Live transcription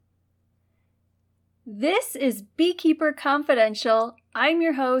This is Beekeeper Confidential. I'm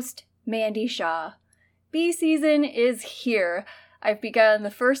your host, Mandy Shaw. Bee season is here. I've begun the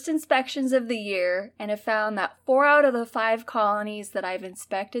first inspections of the year and have found that 4 out of the 5 colonies that I've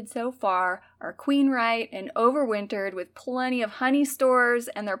inspected so far are queen right and overwintered with plenty of honey stores,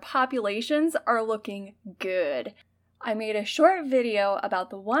 and their populations are looking good. I made a short video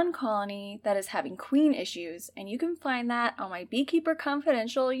about the one colony that is having queen issues, and you can find that on my Beekeeper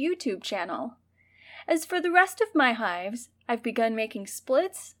Confidential YouTube channel. As for the rest of my hives, I've begun making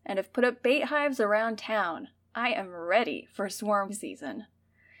splits and have put up bait hives around town. I am ready for swarm season.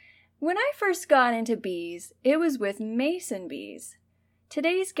 When I first got into bees, it was with mason bees.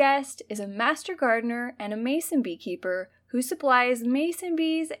 Today's guest is a master gardener and a mason beekeeper who supplies mason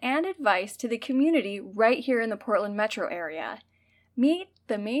bees and advice to the community right here in the Portland metro area. Meet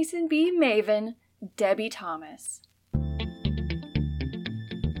the mason bee maven, Debbie Thomas.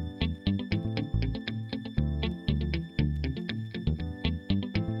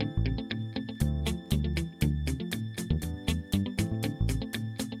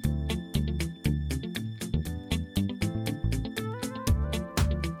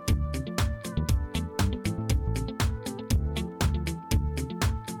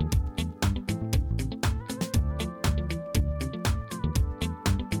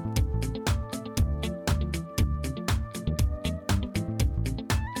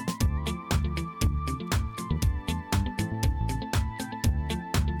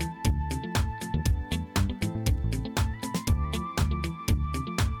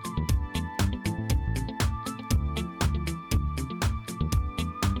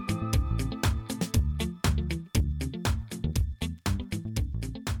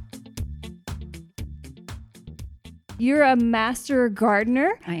 You're a master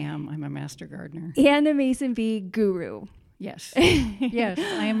gardener. I am. I'm a master gardener. And a mason bee guru. Yes. Yes.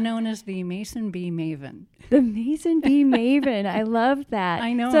 I am known as the mason bee maven. The mason bee maven. I love that.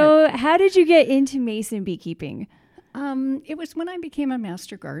 I know. So how did you get into mason beekeeping? It was when I became a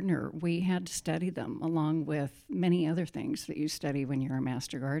master gardener. We had to study them along with many other things that you study when you're a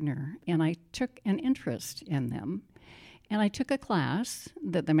master gardener. And I took an interest in them. And I took a class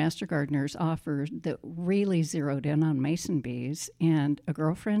that the Master Gardeners offered that really zeroed in on mason bees, and a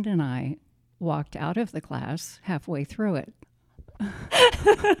girlfriend and I walked out of the class halfway through it.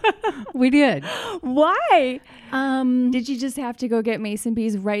 We did. Why? Did you just have to go get mason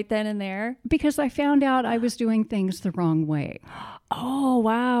bees right then and there? Because I found out I was doing things the wrong way. Oh,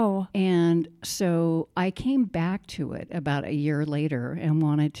 wow. And so I came back to it about a year later and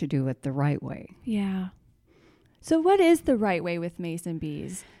wanted to do it the right way. Yeah. So what is the right way with mason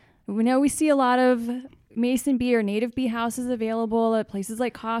bees? We know we see a lot of mason bee or native bee houses available at places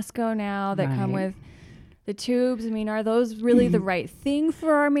like Costco now that come with the tubes. I mean, are those really the right thing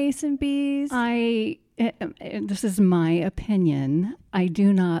for our mason bees? This is my opinion. I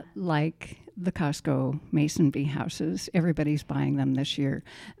do not like the Costco mason bee houses. Everybody's buying them this year.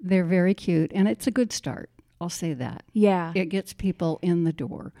 They're very cute, and it's a good start. I'll say that. Yeah. It gets people in the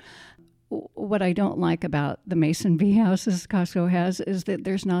door. What I don't like about the mason bee houses Costco has is that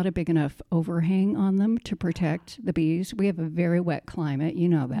there's not a big enough overhang on them to protect the bees. We have a very wet climate, you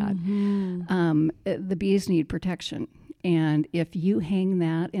know that. Mm-hmm. The bees need protection. And if you hang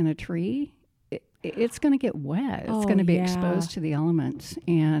that in a tree, it's going to get wet. It's going to be exposed to the elements.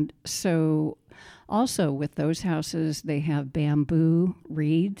 And so also with those houses, they have bamboo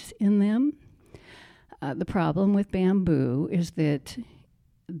reeds in them. The problem with bamboo is that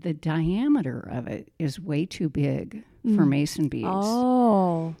the diameter of it is way too big for mason bees.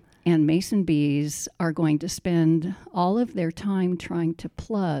 Oh. And mason bees are going to spend all of their time trying to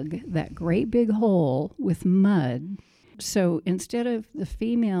plug that great big hole with mud. So instead of the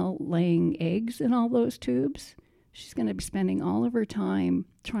female laying eggs in all those tubes, she's going to be spending all of her time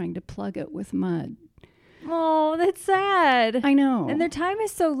trying to plug it with mud. Oh, that's sad. I know. And their time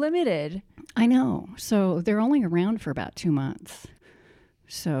is so limited. I know. So they're only around for about 2 months.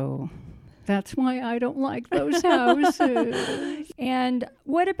 So that's why I don't like those houses. And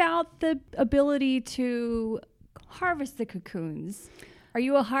what about the ability to harvest the cocoons? Are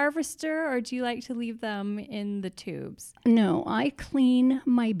you a harvester, or do you like to leave them in the tubes? No, I clean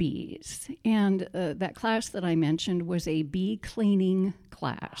my bees. And that class that I mentioned was a bee cleaning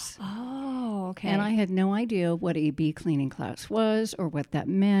class. Oh, okay. And I had no idea what a bee cleaning class was or what that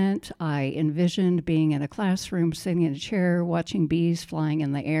meant. I envisioned being in a classroom, sitting in a chair, watching bees flying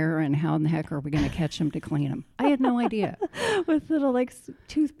in the air, and how in the heck are we going to catch them to clean them? I had no idea. With little, like,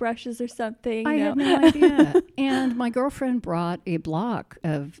 toothbrushes or something. I had no idea. And my girlfriend brought a block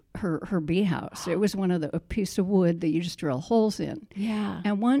of her bee house. It was a piece of wood that you just drill holes in. Yeah.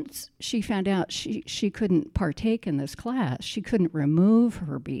 And once she found out she couldn't partake in this class, she couldn't remove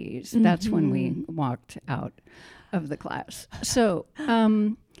her bees. That's when we walked out of the class. So,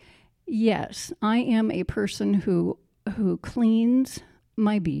 yes, I am a person who cleans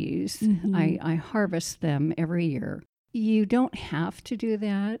my bees. I harvest them every year. You don't have to do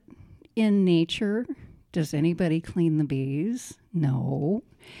that in nature. Does anybody clean the bees? No.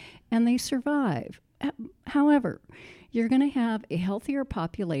 And they survive. However, you're going to have a healthier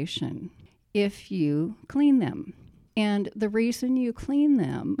population if you clean them. And the reason you clean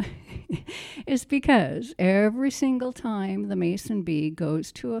them is because every single time the mason bee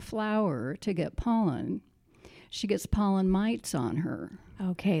goes to a flower to get pollen, she gets pollen mites on her.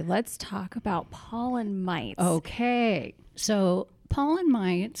 Okay, let's talk about pollen mites. Okay, so pollen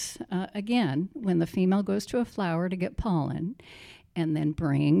mites, again, when the female goes to a flower to get pollen and then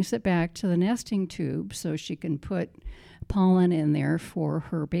brings it back to the nesting tube so she can put pollen in there for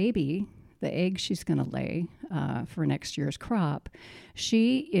her baby, the egg she's going to lay for next year's crop,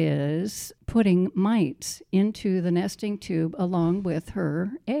 she is putting mites into the nesting tube along with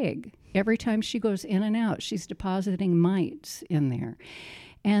her egg. Every time she goes in and out, she's depositing mites in there.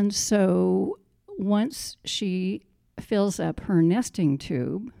 And so once she fills up her nesting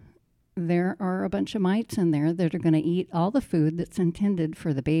tube, there are a bunch of mites in there that are going to eat all the food that's intended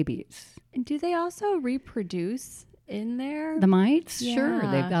for the babies. And do they also reproduce in there? The mites? Yeah. Sure.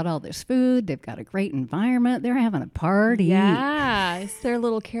 They've got all this food. They've got a great environment. They're having a party. Yeah. It's their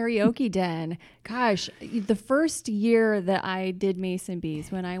little karaoke den. Gosh, the first year that I did mason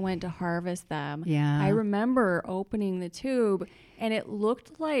bees, when I went to harvest them, I remember opening the tube and it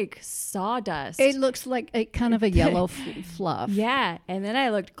looked like sawdust. It looks like a kind of a yellow fluff. Yeah. And then I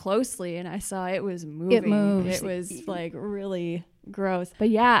looked closely and I saw it was moving. It moves. It was like really gross. But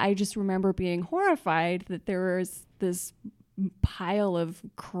yeah, I just remember being horrified that there was this pile of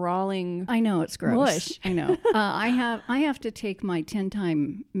crawling. I know, it's gross. Mush. I know. I have to take my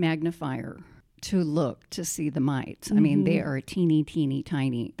 10-time magnifier to look to see the mites. I mean, they are teeny, teeny,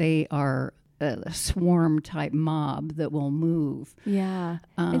 tiny. They are a swarm type mob that will move. Yeah.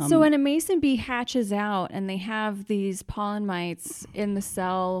 And so when a mason bee hatches out and they have these pollen mites in the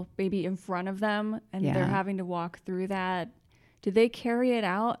cell, maybe in front of them, and they're having to walk through that, do they carry it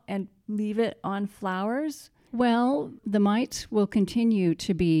out and leave it on flowers? Well, the mites will continue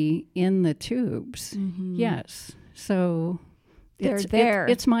to be in the tubes. Yes. So they're there.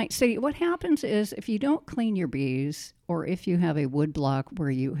 It's mite. So what happens is if you don't clean your bees, or if you have a wood block where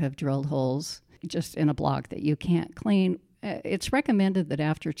you have drilled holes just in a block that you can't clean, it's recommended that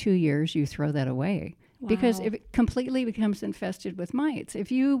after 2 years you throw that away. Wow. Because it completely becomes infested with mites.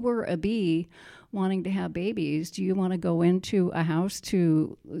 If you were a bee wanting to have babies, do you want to go into a house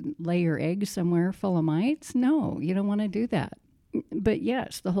to lay your eggs somewhere full of mites? No, you don't want to do that. But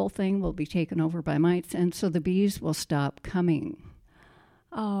yes, the whole thing will be taken over by mites, and so the bees will stop coming.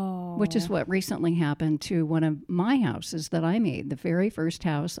 Oh. Which is what recently happened to one of my houses that I made. The very first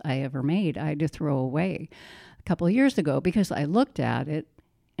house I ever made, I had to throw away a couple of years ago because I looked at it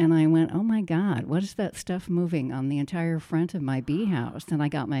and I went, oh my God, what is that stuff moving on the entire front of my bee house? And I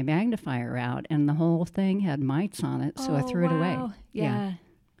got my magnifier out and the whole thing had mites on it, so I threw it away. Yeah.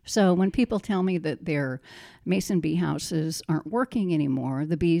 So when people tell me that their mason bee houses aren't working anymore,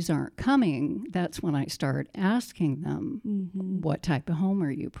 the bees aren't coming, that's when I start asking them, what type of home are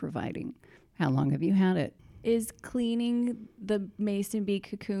you providing? How long have you had it? Is cleaning the mason bee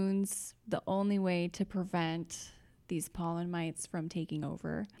cocoons the only way to prevent these pollen mites from taking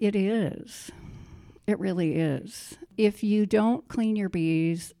over? It is. It really is. If you don't clean your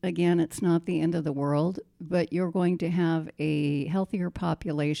bees, again, it's not the end of the world, but you're going to have a healthier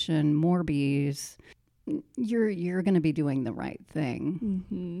population, more bees. You're going to be doing the right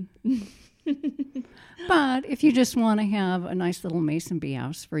thing. But if you just want to have a nice little mason bee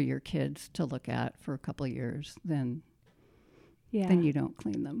house for your kids to look at for a couple of years, then you don't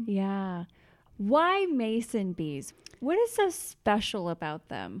clean them. Yeah. Why mason bees? What is so special about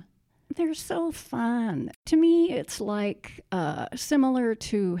them? They're so fun. To me, it's like similar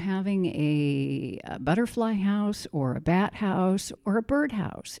to having a butterfly house or a bat house or a bird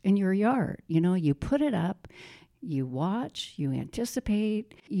house in your yard. You know, you put it up, you watch, you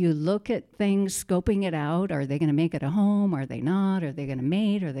anticipate, you look at things, scoping it out. Are they going to make it a home? Are they not? Are they going to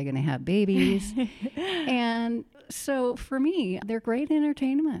mate? Are they going to have babies? And so for me, they're great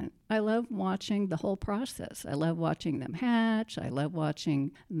entertainment. I love watching the whole process. I love watching them hatch. I love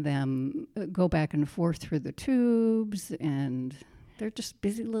watching them go back and forth through the tubes. And They're just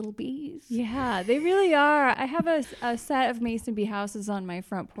busy little bees. Yeah, they really are. I have a set of mason bee houses on my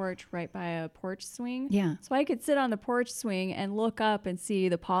front porch right by a porch swing. Yeah. So I could sit on the porch swing and look up and see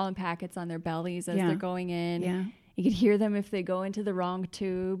the pollen packets on their bellies as they're going in. Yeah. You could hear them if they go into the wrong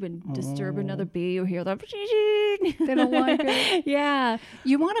tube and disturb another bee. You hear them. They don't like it. Yeah.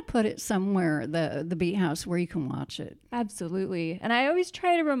 You want to put it somewhere, the bee house, where you can watch it. Absolutely. And I always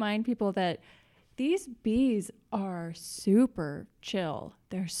try to remind people that these bees are super chill.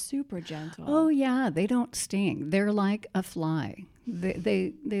 They're super gentle. Oh, yeah. They don't sting. They're like a fly.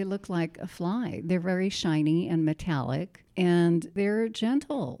 They look like a fly. They're very shiny and metallic, and they're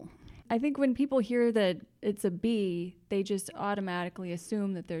gentle. I think when people hear that it's a bee, they just automatically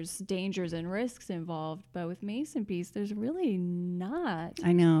assume that there's dangers and risks involved. But with mason bees, there's really not.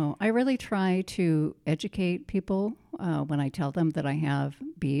 I know. I really try to educate people when I tell them that I have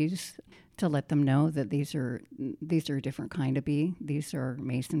bees, to let them know that these are a different kind of bee. These are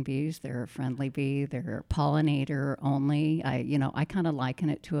mason bees. They're a friendly bee. They're pollinator only. I kind of liken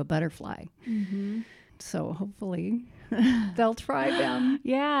it to a butterfly. Mm-hmm. So hopefully they'll try them.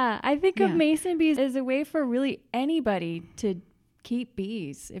 Yeah, I think of mason bees as a way for really anybody to keep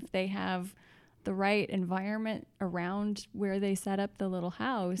bees if they have the right environment around where they set up the little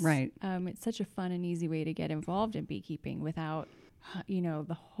house. Right. It's such a fun and easy way to get involved in beekeeping without,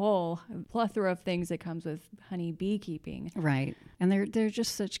 the whole plethora of things that comes with honey beekeeping. Right. And they're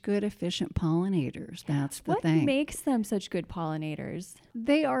just such good, efficient pollinators. That's the thing. What makes them such good pollinators?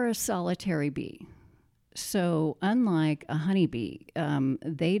 They are a solitary bee. So unlike a honeybee,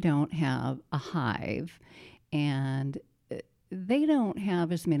 they don't have a hive, and they don't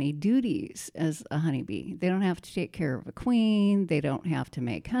have as many duties as a honeybee. They don't have to take care of a queen. They don't have to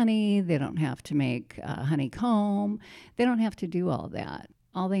make honey. They don't have to make honeycomb. They don't have to do all that.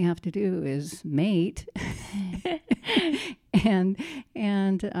 All they have to do is mate and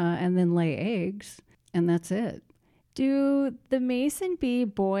then lay eggs, and that's it. Do the mason bee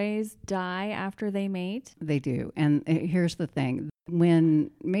boys die after they mate? They do. And here's the thing.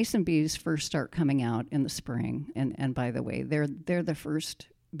 When mason bees first start coming out in the spring, and by the way, they're the first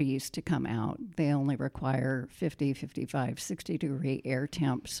bees to come out. They only require 50, 55, 60-degree air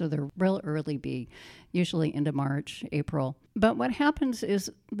temps, so they're real early bee, usually into March, April. But what happens is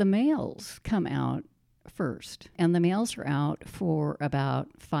the males come out first, and the males are out for about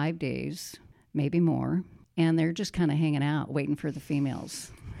 5 days, maybe more. And they're just kind of hanging out, waiting for the females.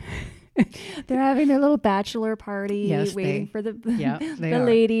 They're having their little bachelor party, waiting for the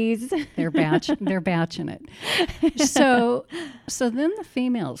ladies. They're batching it. So then the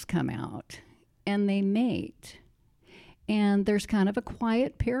females come out and they mate. And there's kind of a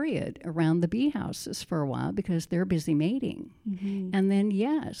quiet period around the bee houses for a while because they're busy mating. Mm-hmm. And then,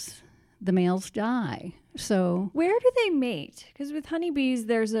 the males die. So where do they mate? Because with honeybees,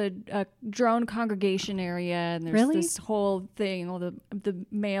 there's a drone congregation area, and there's this whole thing. All the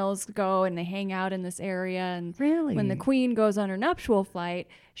males go and they hang out in this area, and when the queen goes on her nuptial flight,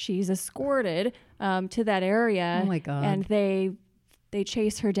 she's escorted to that area. Oh my God! And they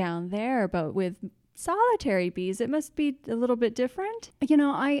chase her down there. But with solitary bees, it must be a little bit different.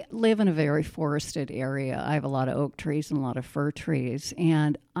 I live in a very forested area. I have a lot of oak trees and a lot of fir trees,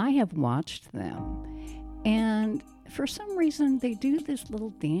 and I have watched them. And for some reason, they do this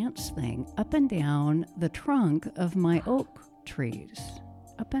little dance thing up and down the trunk of my oak trees.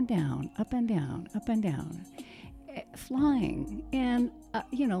 Up and down, up and down, up and down. Flying, and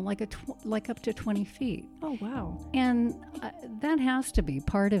like up to 20 feet. Oh wow! And that has to be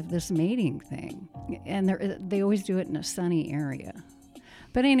part of this mating thing. And they always do it in a sunny area.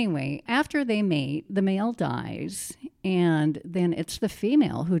 But anyway, after they mate, the male dies, and then it's the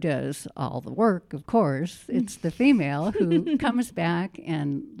female who does all the work. Of course, it's the female who comes back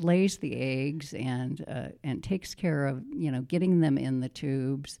and lays the eggs and takes care of getting them in the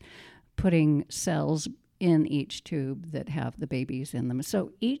tubes, putting cells in each tube that have the babies in them.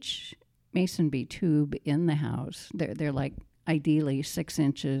 So each mason bee tube in the house, they're like ideally 6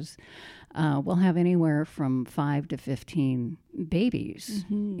 inches, will have anywhere from 5 to 15 babies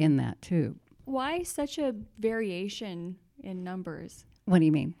in that tube. Why such a variation in numbers? What do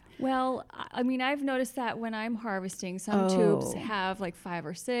you mean? Well, I mean, I've noticed that when I'm harvesting, some tubes have like 5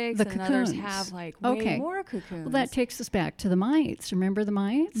 or 6, the and cocoons. Others have like way more cocoons. Well, that takes us back to the mites. Remember the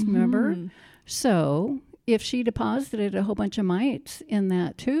mites? Remember? So if she deposited a whole bunch of mites in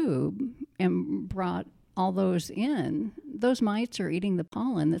that tube and brought all those in, those mites are eating the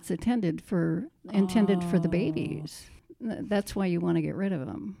pollen that's intended for the babies. That's why you want to get rid of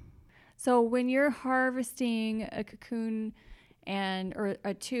them. So when you're harvesting a cocoon or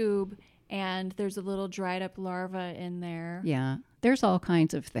a tube and there's a little dried up larva in there. Yeah, there's all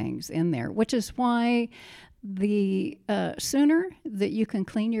kinds of things in there, which is why the sooner that you can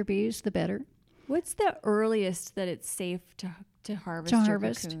clean your bees, the better. What's the earliest that it's safe to harvest your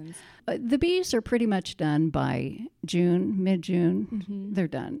cocoons? The bees are pretty much done by June, mid-June. Mm-hmm. They're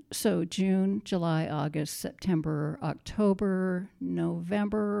done. So June, July, August, September, October,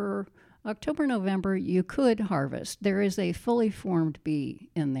 November, you could harvest. There is a fully formed bee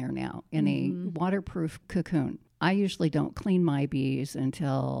in there now in a waterproof cocoon. I usually don't clean my bees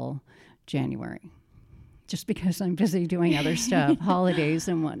until January, just because I'm busy doing other stuff, holidays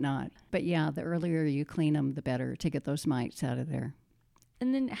and whatnot. But yeah, the earlier you clean them, the better to get those mites out of there.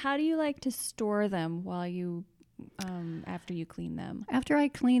 And then how do you like to store them while you, after you clean them? After I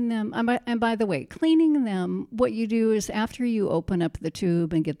clean them, and by the way, cleaning them, what you do is after you open up the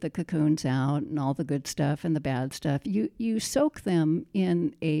tube and get the cocoons out and all the good stuff and the bad stuff, you soak them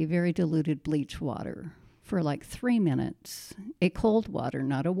in a very diluted bleach water for like 3 minutes. A cold water,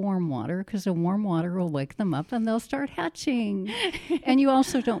 not a warm water, because a warm water will wake them up and they'll start hatching. And you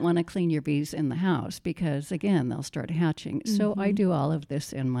also don't want to clean your bees in the house because, again, they'll start hatching. So I do all of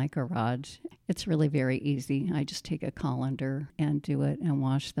this in my garage. It's really very easy. I just take a colander and do it and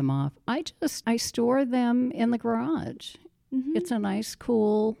wash them off. I store them in the garage. It's a nice,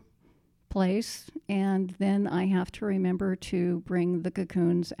 cool place. And then I have to remember to bring the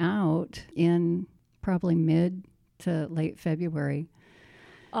cocoons out in probably mid to late February.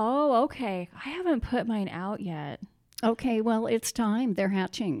 Oh, okay. I haven't put mine out yet. Okay, well, it's time. They're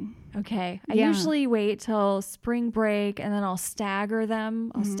hatching. Okay. I usually wait till spring break and then I'll stagger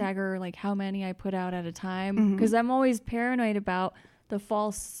them. I'll stagger like how many I put out at a time because I'm always paranoid about the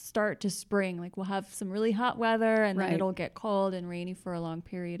fall start to spring. Like we'll have some really hot weather and then it'll get cold and rainy for a long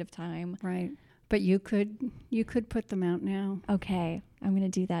period of time. Right. But you could put them out now. Okay. I'm going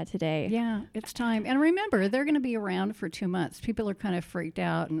to do that today. Yeah, it's time. And remember, they're going to be around for 2 months. People are kind of freaked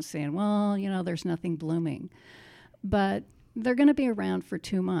out and saying, well, there's nothing blooming. But they're going to be around for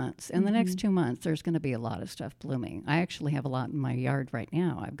 2 months. And the next 2 months, there's going to be a lot of stuff blooming. I actually have a lot in my yard right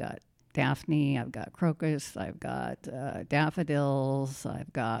now. I've got Daphne, I've got crocus, I've got daffodils,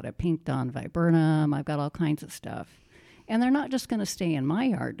 I've got a pink dawn viburnum, I've got all kinds of stuff. And they're not just going to stay in my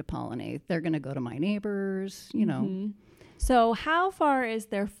yard to pollinate. They're going to go to my neighbors, So how far is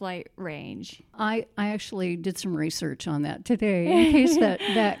their flight range? I actually did some research on that today in case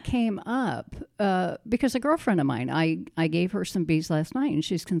that came up. Because a girlfriend of mine, I gave her some bees last night, and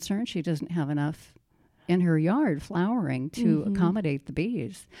she's concerned she doesn't have enough in her yard flowering to accommodate the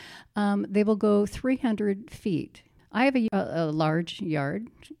bees. They will go 300 feet. I have a large yard,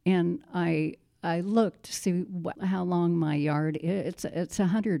 and I looked to see how long my yard is. It's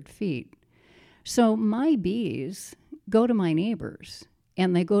 100 feet. So my bees go to my neighbors,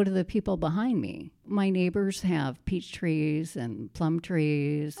 and they go to the people behind me. My neighbors have peach trees and plum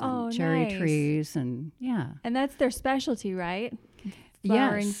trees and cherry trees, and And that's their specialty, right?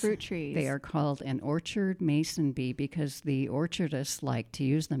 Flowering fruit trees. They are called an orchard mason bee because the orchardists like to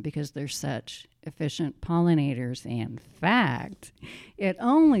use them because they're such efficient pollinators. In fact, it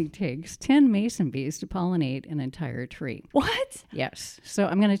only takes 10 mason bees to pollinate an entire tree. What? Yes. So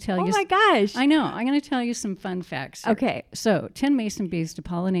I'm going to tell you. Oh my gosh. I know. I'm going to tell you some fun facts here. Okay. So 10 mason bees to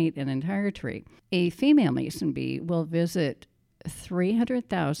pollinate an entire tree. A female mason bee will visit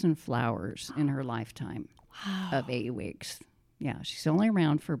 300,000 flowers in her lifetime of 8 weeks. Yeah, she's only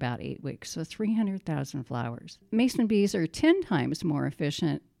around for about 8 weeks, so 300,000 flowers. Mason bees are 10 times more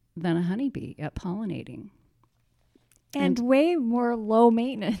efficient than a honeybee at pollinating. And way more low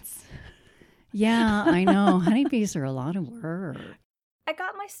maintenance. Yeah, I know. Honeybees are a lot of work. I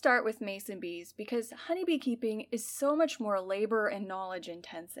got my start with mason bees because honeybee keeping is so much more labor and knowledge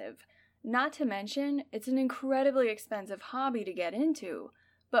intensive. Not to mention, it's an incredibly expensive hobby to get into.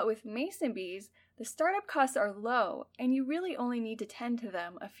 But with mason bees, the startup costs are low, and you really only need to tend to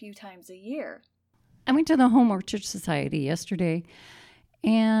them a few times a year. I went to the Home Orchard Society yesterday,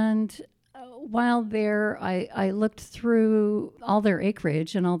 and while there, I looked through all their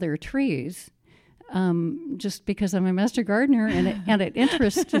acreage and all their trees, just because I'm a master gardener, and it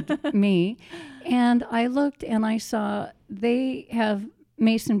interested me. And I looked, and I saw they have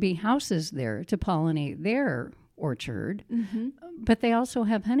mason bee houses there to pollinate their orchard, but they also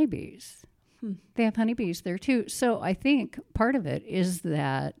have honeybees. They have honeybees there too. So I think part of it is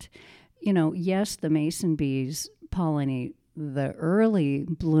that, yes, the mason bees pollinate the early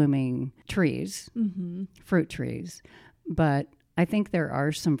blooming trees, fruit trees, but I think there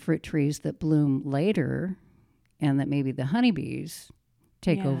are some fruit trees that bloom later and that maybe the honeybees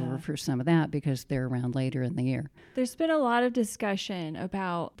take over for some of that because they're around later in the year. There's been a lot of discussion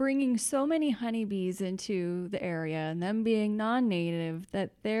about bringing so many honeybees into the area and them being non-native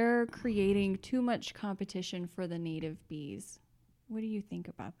that they're creating too much competition for the native bees. What do you think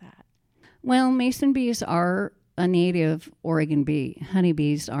about that? Well, mason bees are a native Oregon bee.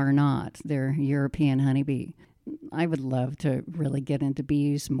 Honeybees are not. They're European honeybee. I would love to really get into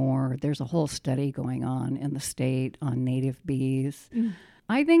bees more. There's a whole study going on in the state on native bees.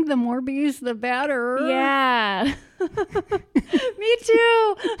 I think the more bees, the better. Yeah. Me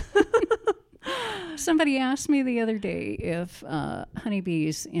too. Somebody asked me the other day if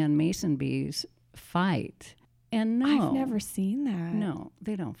honeybees and mason bees fight. And no. I've never seen that. No,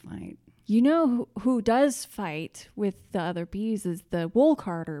 they don't fight. You know who does fight with the other bees is the wool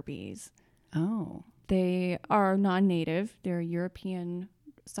carder bees. Oh. They are non-native. They're a European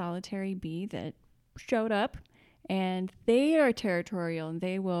solitary bee that showed up, and they are territorial, and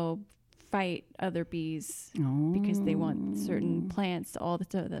they will fight other bees because they want certain plants all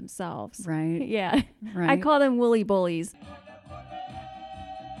to themselves. Right. Yeah. Right. I call them woolly bullies.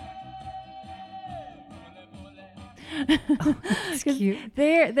 That's cute.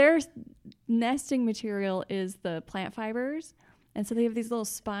 Their nesting material is the plant fibers. And so they have these little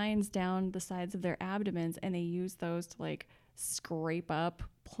spines down the sides of their abdomens, and they use those to like scrape up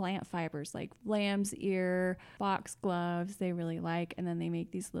plant fibers like lamb's ear, foxgloves they really like. And then they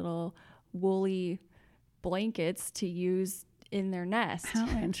make these little woolly blankets to use in their nest. How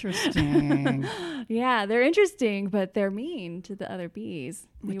interesting. Yeah, they're interesting, but they're mean to the other bees.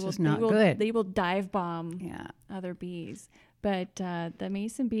 Which is not good. They will dive bomb other bees. But the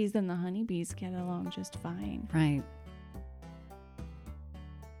mason bees and the honeybees get along just fine. Right.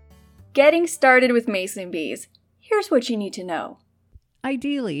 Getting started with mason bees. Here's what you need to know.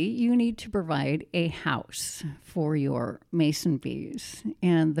 Ideally, you need to provide a house for your mason bees.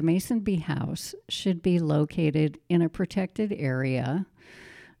 And the mason bee house should be located in a protected area,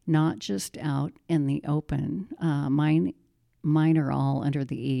 not just out in the open. Mine are all under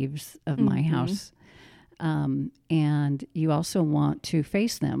the eaves of my house. And you also want to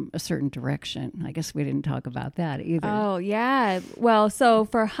face them a certain direction. I guess we didn't talk about that either. Oh, yeah. Well, so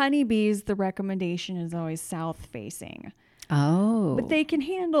for honeybees, the recommendation is always south facing. Oh. But they can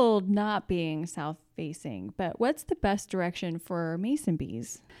handle not being south facing. But what's the best direction for mason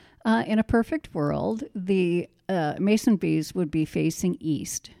bees? In a perfect world, the mason bees would be facing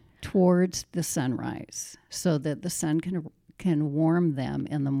east towards the sunrise so that the sun can warm them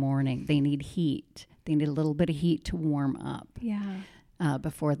in the morning. They need heat. They need a little bit of heat to warm up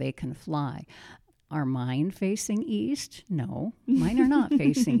before they can fly. Are mine facing east? No, mine are not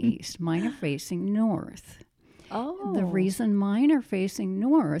facing east. Mine are facing north. Oh. The reason mine are facing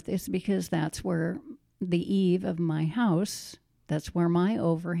north is because that's where the eave of my house, that's where my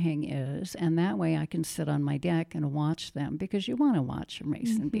overhang is, and that way I can sit on my deck and watch them because you want to watch your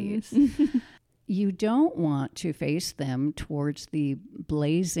mason bees. You don't want to face them towards the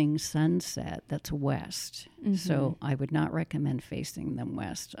blazing sunset that's west. So I would not recommend facing them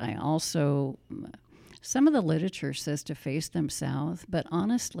west. I also, some of the literature says to face them south, but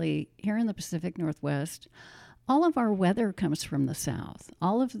honestly, here in the Pacific Northwest, all of our weather comes from the south.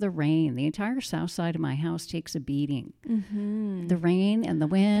 All of the rain, the entire south side of my house takes a beating. The rain and the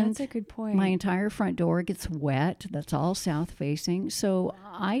wind. That's a good point. My entire front door gets wet. That's all south facing. So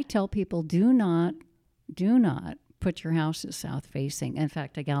I tell people, do not put your houses south facing. In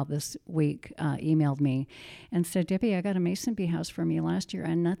fact, a gal this week emailed me and said, Debbie, I got a mason bee house from you last year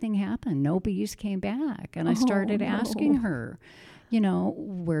and nothing happened. No bees came back. And I started asking her, you know,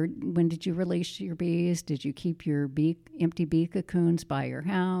 when did you release your bees? Did you keep your empty bee cocoons by your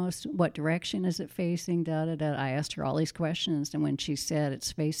house? What direction is it facing? I asked her all these questions, and when she said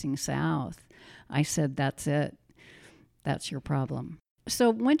it's facing south, I said, that's it. That's your problem. So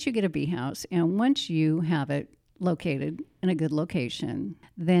once you get a bee house, and once you have it located in a good location,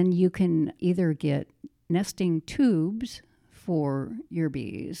 then you can either get nesting tubes for your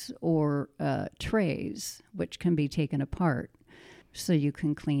bees or trays, which can be taken apart so you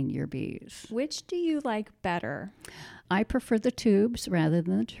can clean your bees. Which do you like better? I prefer the tubes rather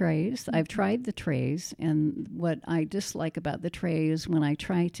than the trays. I've tried the trays, and what I dislike about the tray is when I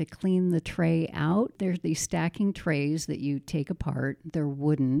try to clean the tray out, there's these stacking trays that you take apart. They're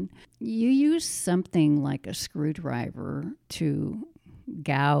wooden. You use something like a screwdriver to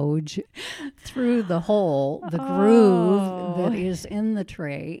gouge through the hole, the groove that is in the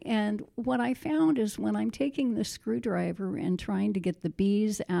tray. And what I found is when I'm taking the screwdriver and trying to get the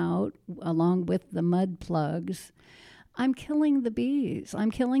bees out along with the mud plugs, I'm killing the bees.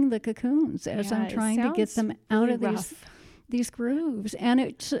 I'm killing the cocoons as I'm trying to get them out of these grooves, and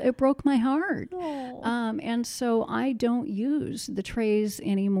it broke my heart. And so I don't use the trays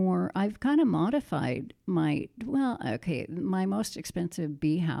anymore. I've kind of modified my most expensive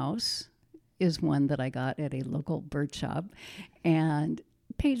bee house is one that I got at a local bird shop and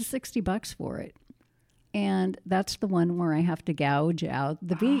paid $60 for it. And that's the one where I have to gouge out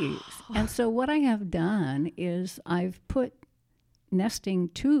the bees. And so what I have done is I've put nesting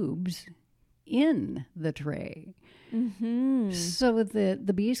tubes in the tray so that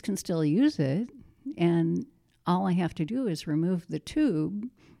the bees can still use it. And all I have to do is remove the tube,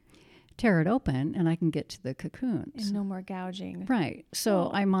 tear it open, and I can get to the cocoons. And no more gouging. Right.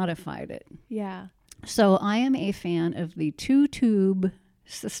 So I modified it. Yeah. So I am a fan of the 2-tube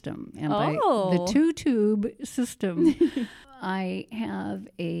system. And by the 2-tube system, I have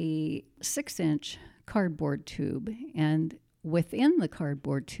a 6-inch cardboard tube, and within the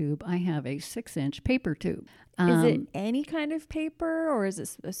cardboard tube, I have a 6-inch paper tube. Is it any kind of paper, or is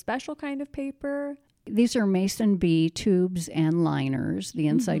it a special kind of paper? These are Mason bee tubes and liners. The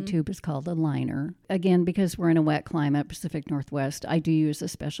inside tube is called a liner. Again, because we're in a wet climate, Pacific Northwest, I do use a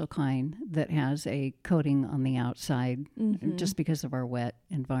special kind that has a coating on the outside just because of our wet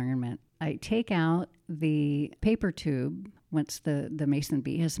environment. I take out the paper tube once the Mason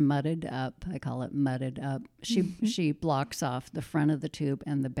bee has mudded up. I call it mudded up. She blocks off the front of the tube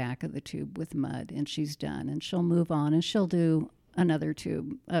and the back of the tube with mud, and she's done. And she'll move on, and she'll do another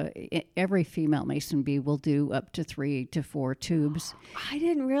tube. Every female Mason bee will do up to 3 to 4 tubes. I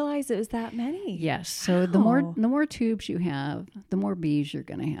didn't realize it was that many. Yes. So the more tubes you have, the more bees you're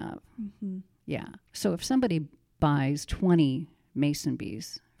going to have. Yeah. So if somebody buys 20 Mason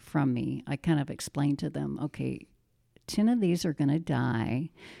bees from me, I kind of explain to them, okay, 10 of these are going to die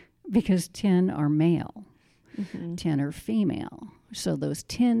because 10 are male, 10 are female. So those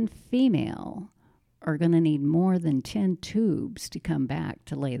 10 female are going to need more than 10 tubes to come back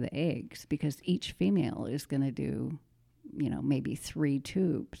to lay the eggs, because each female is going to do, maybe 3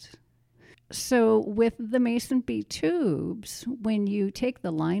 tubes. So with the Mason bee tubes, when you take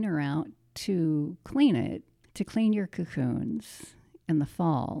the liner out to clean it, to clean your cocoons in the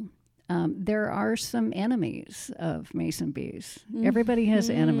fall, there are some enemies of Mason bees. Everybody has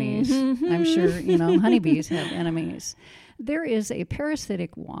enemies. I'm sure, honeybees have enemies. There is a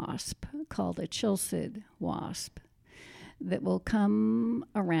parasitic wasp called a Chilsid wasp that will come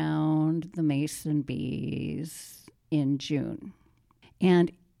around the Mason bees in June.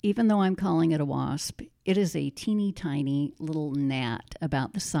 And even though I'm calling it a wasp, it is a teeny tiny little gnat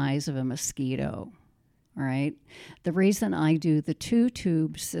about the size of a mosquito. All right. The reason I do the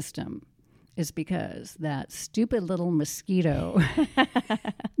 2-tube system is because that stupid little mosquito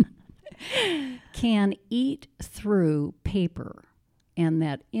can eat through paper. And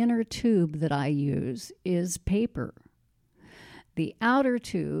that inner tube that I use is paper. The outer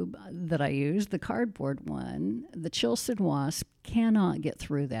tube that I use, the cardboard one, the Chilsid wasp cannot get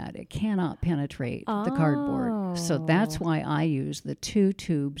through that. It cannot penetrate the cardboard. So that's why I use the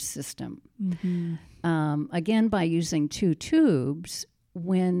 2-tube system. Again, by using 2 tubes,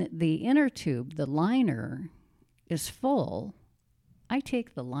 when the inner tube, the liner, is full, I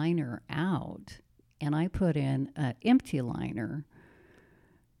take the liner out and I put in an empty liner.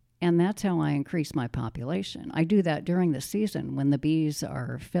 And that's how I increase my population. I do that during the season when the bees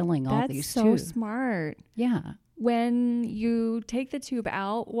are filling all these tubes. That's so smart. Yeah. When you take the tube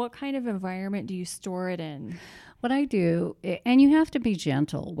out, what kind of environment do you store it in? What I do, and you have to be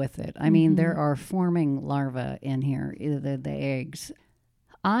gentle with it. I mean, there are forming larvae in here, the eggs.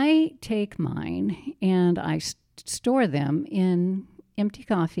 I take mine and I store them in empty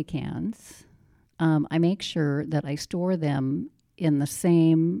coffee cans. I make sure that I store them in the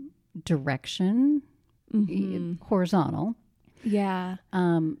same direction, horizontal. Yeah.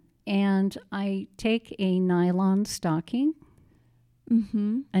 And I take a nylon stocking,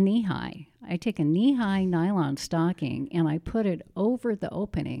 a knee-high. I take a knee-high nylon stocking and I put it over the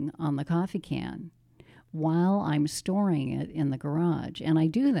opening on the coffee can while I'm storing it in the garage. And I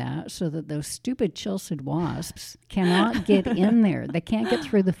do that so that those stupid Chilsid wasps cannot get in there. They can't get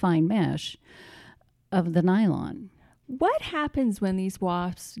through the fine mesh of the nylon. What happens when these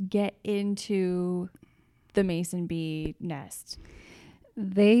wasps get into the Mason bee nest?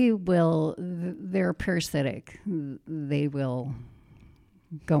 They're parasitic. They will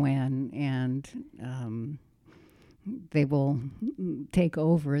go in and they will take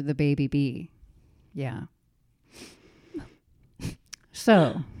over the baby bee. Yeah.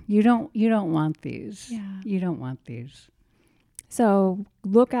 So you don't want these. Yeah. You don't want these. So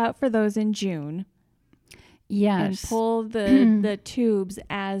look out for those in June. Yes. And pull the tubes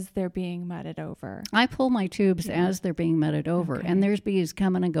as they're being mudded over. I pull my tubes as they're being mudded over, and there's bees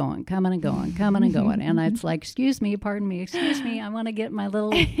coming and going, coming and going, coming and going. And it's like, excuse me, pardon me, excuse me, I want to get my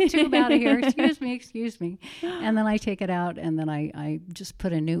little tube out of here, excuse me. And then I take it out, and then I just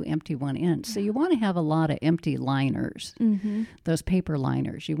put a new empty one in. So you want to have a lot of empty liners, those paper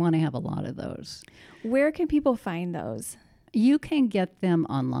liners. You want to have a lot of those. Where can people find those? You can get them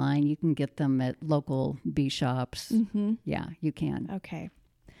online. You can get them at local bee shops. Yeah, you can. Okay.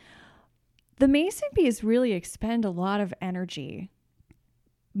 The mason bees really expend a lot of energy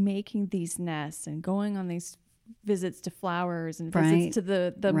making these nests and going on these visits to flowers and visits to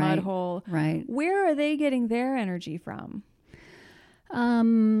the mud hole. Right. Where are they getting their energy from?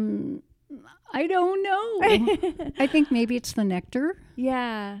 I don't know. I think maybe it's the nectar.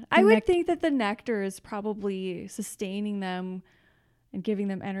 Yeah. I would think that the nectar is probably sustaining them and giving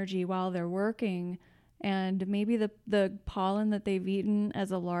them energy while they're working. And maybe the pollen that they've eaten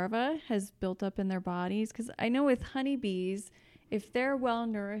as a larva has built up in their bodies. Because I know with honeybees, if they're well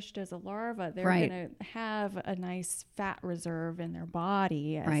nourished as a larva, they're going to have a nice fat reserve in their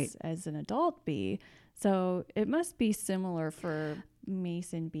body as an adult bee. So it must be similar for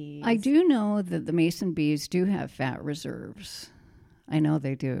mason bees. I do know that the mason bees do have fat reserves. I know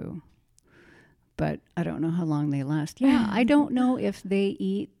they do. But I don't know how long they last. Yeah, I don't know if they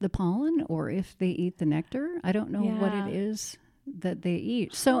eat the pollen or if they eat the nectar. I don't know what it is that they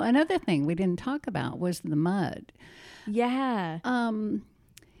eat. So another thing we didn't talk about was the mud. Yeah.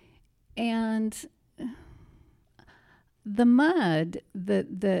 And the mud,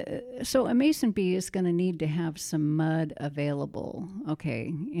 so a mason bee is going to need to have some mud available,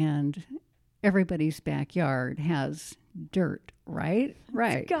 okay? And everybody's backyard has dirt, right?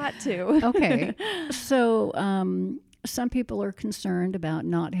 Right. It's got to. Okay. So some people are concerned about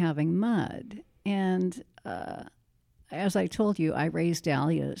not having mud. And as I told you, I raise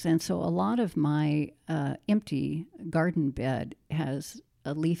dahlias. And so a lot of my empty garden bed has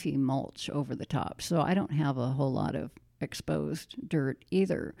a leafy mulch over the top. So I don't have a whole lot of exposed dirt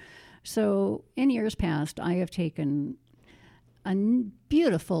either. So in years past, I have taken a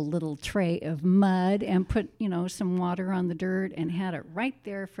beautiful little tray of mud and put, some water on the dirt and had it right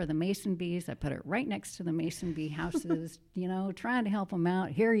there for the mason bees. I put it right next to the mason bee houses, trying to help them out.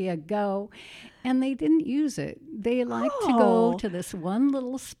 Here you go. And they didn't use it. They like to go to this one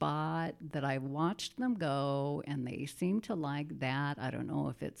little spot that I watched them go, and they seem to like that. I don't know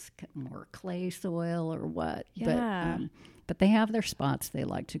if it's more clay soil or what, but they have their spots they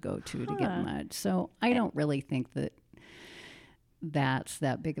like to go to get mud. So I don't really think that's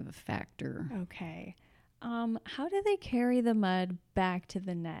that big of a factor. Okay. How do they carry the mud back to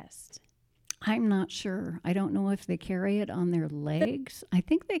the nest? I'm not sure. I don't know if they carry it on their legs. I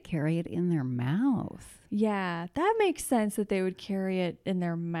think they carry it in their mouth. Yeah, that makes sense that they would carry it in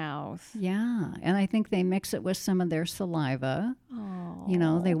their mouth. Yeah, and I think they mix it with some of their saliva.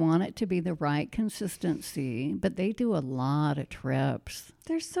 Oh. They want it to be the right consistency, but they do a lot of trips.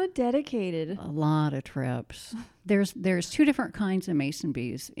 They're so dedicated. A lot of trips. There's two different kinds of mason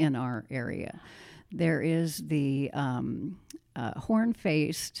bees in our area. There is the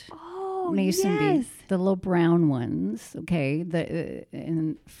horn-faced mason bee, the little brown ones. Okay,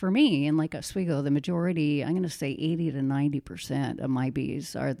 and for me in Lake Oswego, the majority, I'm going to say 80 to 90% of my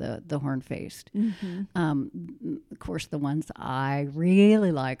bees are the horn-faced. Of course, the ones I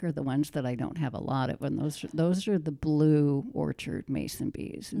really like are the ones that I don't have a lot of, and those are the blue orchard mason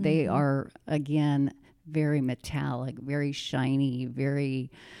bees. They are, again, very metallic, very shiny, very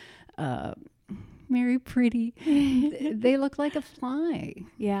pretty. They look like a fly.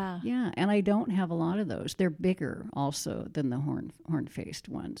 Yeah. Yeah, and I don't have a lot of those. They're bigger also than the horn-faced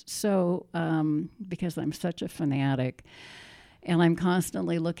ones. So because I'm such a fanatic and I'm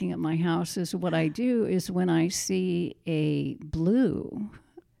constantly looking at my houses, what I do is when I see a blue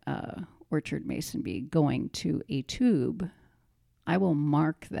orchard mason bee going to a tube, I will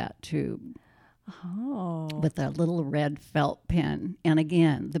mark that tube. With a little red felt pen. And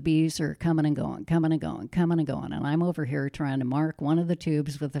again, the bees are coming and going. And I'm over here trying to mark one of the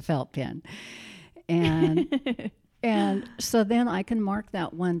tubes with a felt pen. And so then I can mark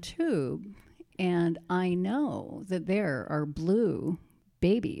that one tube, and I know that there are blue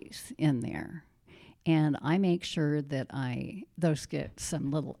babies in there. And I make sure that those get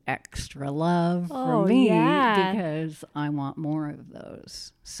some little extra love from me because I want more of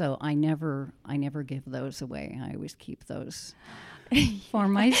those. So I never give those away. I always keep those for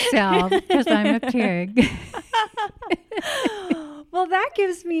myself because I'm a pig. Well, that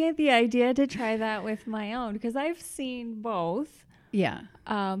gives me the idea to try that with my own, because I've seen both Yeah.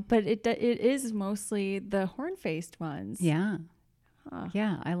 But it is mostly the horn-faced ones. Yeah.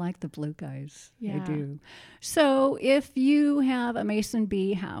 Yeah, I like the blue guys. Yeah. I do. So if you have a mason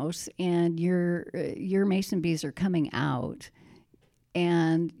bee house and your mason bees are coming out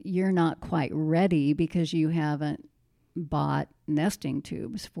and you're not quite ready because you haven't bought nesting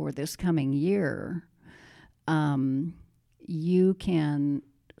tubes for this coming year, you can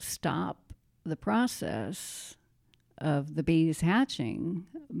stop the process of the bees hatching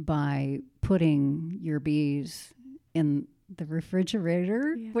by putting your bees in the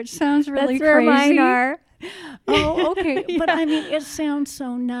refrigerator, which sounds really That's where crazy. mine are. Oh, okay. But I mean, it sounds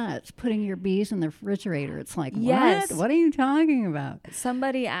so nuts putting your bees in the refrigerator. It's like, Yes. what are you talking about?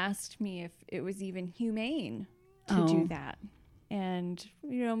 Somebody asked me if it was even humane to do that. And,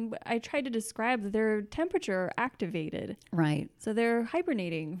 I tried to describe that they're temperature activated. Right. So they're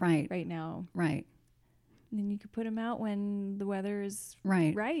hibernating right now. Right. And then you could put them out when the weather is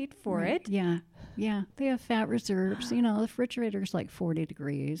right for it. Yeah. Yeah. They have fat reserves. The refrigerator's like 40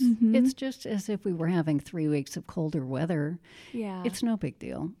 degrees. Mm-hmm. It's just as if we were having 3 weeks of colder weather. Yeah. It's no big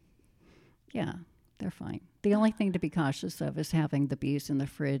deal. Yeah. They're fine. The only thing to be cautious of is having the bees in the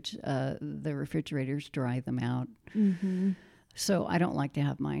fridge. The refrigerators dry them out. Mm-hmm. So I don't like to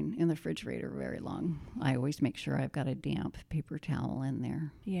have mine in the refrigerator very long. I always make sure I've got a damp paper towel in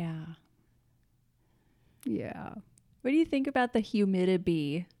there. Yeah. Yeah. What do you think about the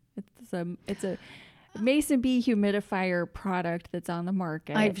Humidibee? It's a mason bee humidifier product that's on the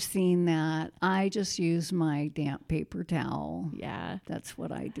market. I've seen that. I just use my damp paper towel. Yeah. That's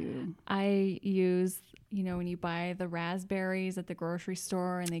what I do. I use, when you buy the raspberries at the grocery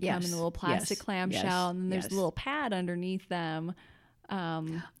store and they come in a little plastic clamshell and then there's a little pad underneath them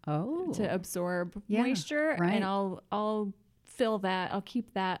to absorb moisture. Right. And I'll fill that. I'll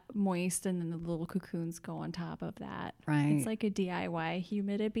keep that moist and then the little cocoons go on top of that. Right. It's like a DIY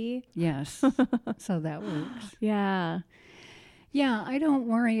Humidibee. Yes. So that works. Yeah. Yeah, I don't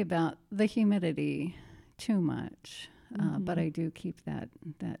worry about the humidity too much, but I do keep that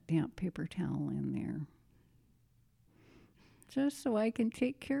damp paper towel in there. Just so I can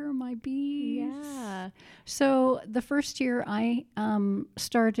take care of my bees. Yeah. So the first year I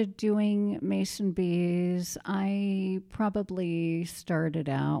started doing mason bees, I probably started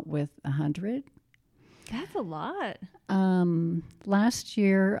out with 100. That's a lot. Last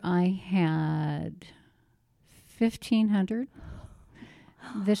year I had 1,500.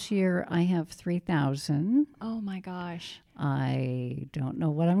 This year I have 3,000. Oh my gosh. I don't know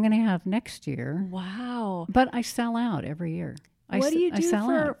what I'm going to have next year. Wow. But I sell out every year. What do you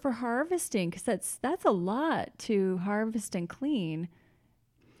do for harvesting? Because that's a lot to harvest and clean.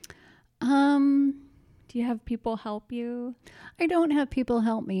 Do you have people help you? I don't have people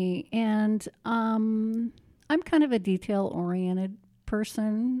help me. And I'm kind of a detail-oriented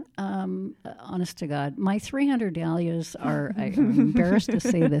person, honest to God. My 300 dahlias are, I'm embarrassed to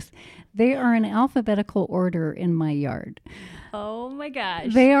say this, they are in alphabetical order in my yard. Oh my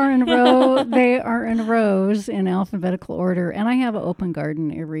gosh. They are in rows in alphabetical order, and I have an open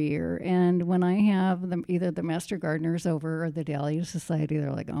garden every year. And when I have them, either the master gardeners over or the Dahlia Society,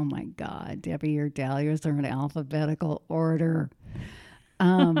 they're like, "Oh my God, Debbie, your dahlias are in alphabetical order."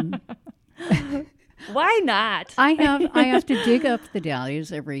 Why not? I have to dig up the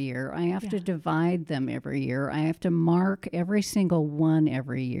dahlias every year. I have to divide them every year. I have to mark every single one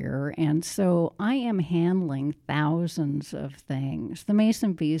every year. And so I am handling thousands of things. The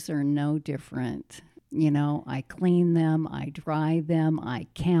mason bees are no different. I clean them, I dry them, I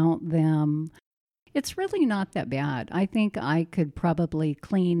count them. It's really not that bad. I think I could probably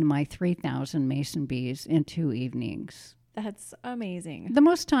clean my 3,000 mason bees in 2 evenings. That's amazing. The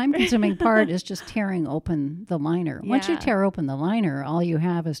most time-consuming part is just tearing open the liner. Yeah. Once you tear open the liner, all you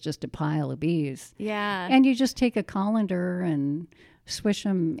have is just a pile of bees. Yeah. And you just take a colander and swish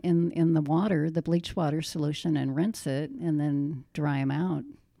them in the water, the bleach water solution, and rinse it, and then dry them out.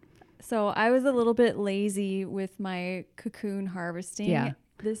 So I was a little bit lazy with my cocoon harvesting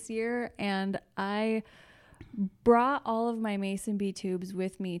this year, and I brought all of my mason bee tubes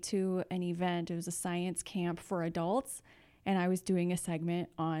with me to an event. It was a science camp for adults. And I was doing a segment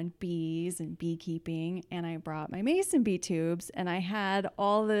on bees and beekeeping, and I brought my mason bee tubes, and I had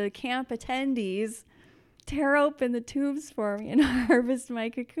all the camp attendees tear open the tubes for me and harvest my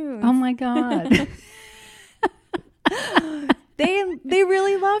cocoons. Oh my God. They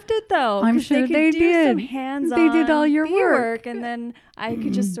really loved it though. I'm sure they did. Some hands-on they did all your work, and then I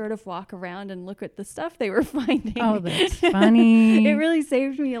could just sort of walk around and look at the stuff they were finding. Oh, that's funny. It really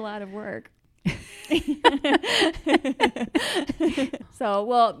saved me a lot of work.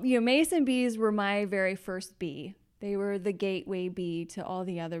 So, mason bees were my very first bee. They were the gateway bee to all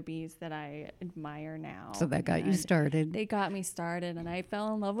the other bees that I admire now. So that got you started. They got me started, and I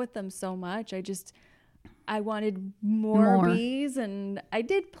fell in love with them so much. I wanted more bees, and I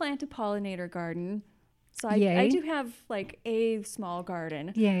did plant a pollinator garden. So I do have like a small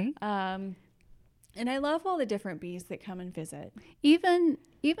garden. Yay. And I love all the different bees that come and visit. Even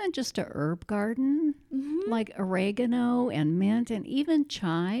just a herb garden, like oregano and mint and even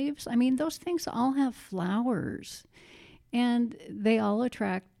chives. I mean, those things all have flowers, and they all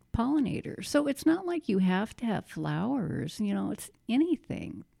attract pollinators. So it's not like you have to have flowers. You know, it's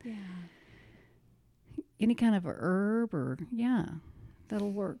anything. Yeah. Any kind of a herb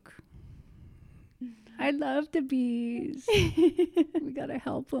that'll work. I love the bees. We got to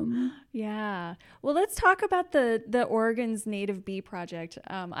help them. Yeah. Well, let's talk about the Oregon's Native Bee Project.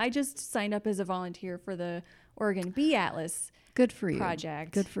 I just signed up as a volunteer for the Oregon Bee Atlas. Good for you.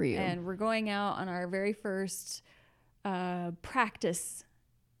 Project. Good for you. And we're going out on our very first practice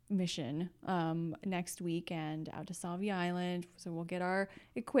mission next weekend out to Salvia Island. So we'll get our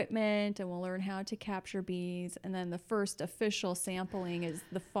equipment and we'll learn how to capture bees. And then the first official sampling is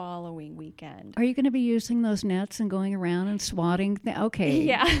the following weekend. Are you going to be using those nets and going around and swatting? Okay.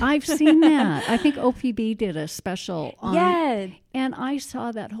 Yeah. I've seen that. I think OPB did a special on. Yeah. And I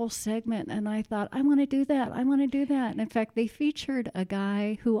saw that whole segment and I thought, I want to do that. I want to do that. And in fact, they featured a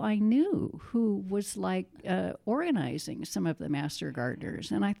guy who I knew who was like organizing some of the master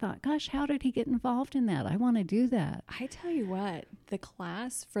gardeners. And I thought, gosh, how did he get involved in that? I want to do that. I tell you what, the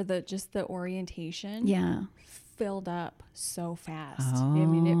class for the orientation filled up so fast. Oh. I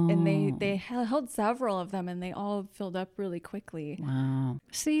mean, and they held several of them, and they all filled up really quickly. Wow.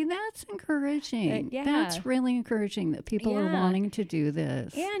 See, that's encouraging. Yeah. That's really encouraging that people are wanting to do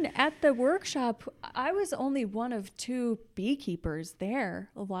this. And at the workshop, I was only one of 2 beekeepers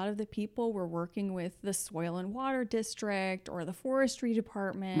there. A lot of the people were working with the Soil and Water District or the Forestry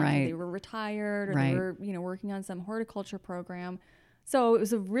Department. Right. They were retired, or Right. they were, working on some horticulture program. So it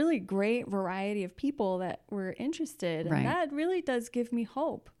was a really great variety of people that were interested. Right. And that really does give me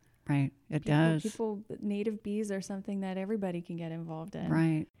hope. Right. It does. Native bees are something that everybody can get involved in.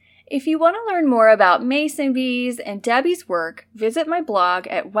 Right. If you want to learn more about mason bees and Debbie's work, visit my blog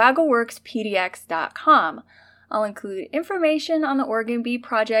at waggleworkspdx.com. I'll include information on the Oregon Bee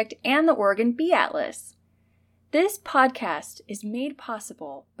Project and the Oregon Bee Atlas. This podcast is made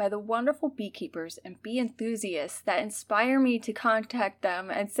possible by the wonderful beekeepers and bee enthusiasts that inspire me to contact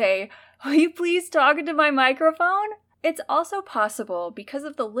them and say, "Will you please talk into my microphone?" It's also possible because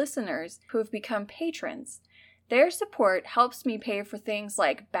of the listeners who have become patrons. Their support helps me pay for things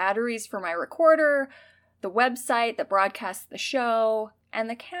like batteries for my recorder, the website that broadcasts the show, and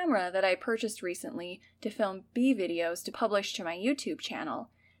the camera that I purchased recently to film bee videos to publish to my YouTube channel.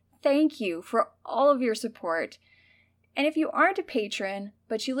 Thank you for all of your support. And if you aren't a patron,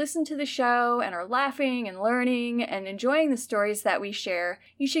 but you listen to the show and are laughing and learning and enjoying the stories that we share,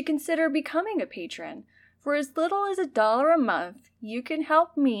 you should consider becoming a patron. For as little as $1 a month, you can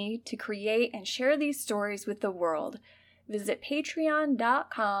help me to create and share these stories with the world. Visit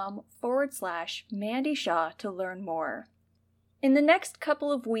patreon.com/Mandy Shaw to learn more. In the next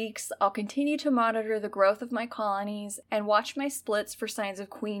couple of weeks, I'll continue to monitor the growth of my colonies and watch my splits for signs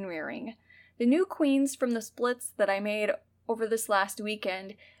of queen rearing. The new queens from the splits that I made over this last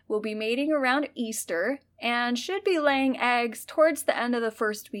weekend will be mating around Easter and should be laying eggs towards the end of the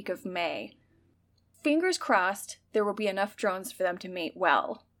first week of May. Fingers crossed, there will be enough drones for them to mate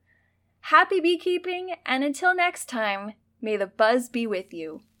well. Happy beekeeping, and until next time, may the buzz be with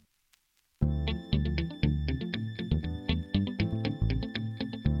you.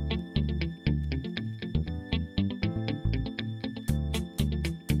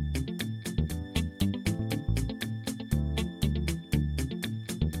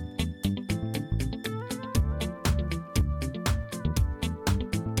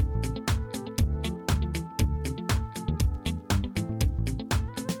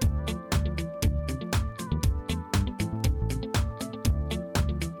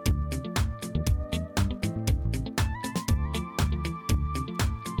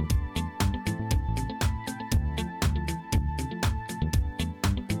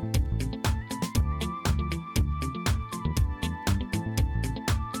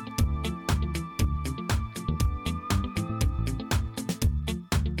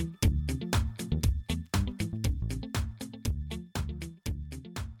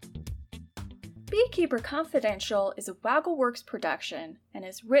 Beekeeper Confidential is a Waggleworks production and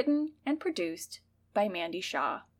is written and produced by Mandy Shaw.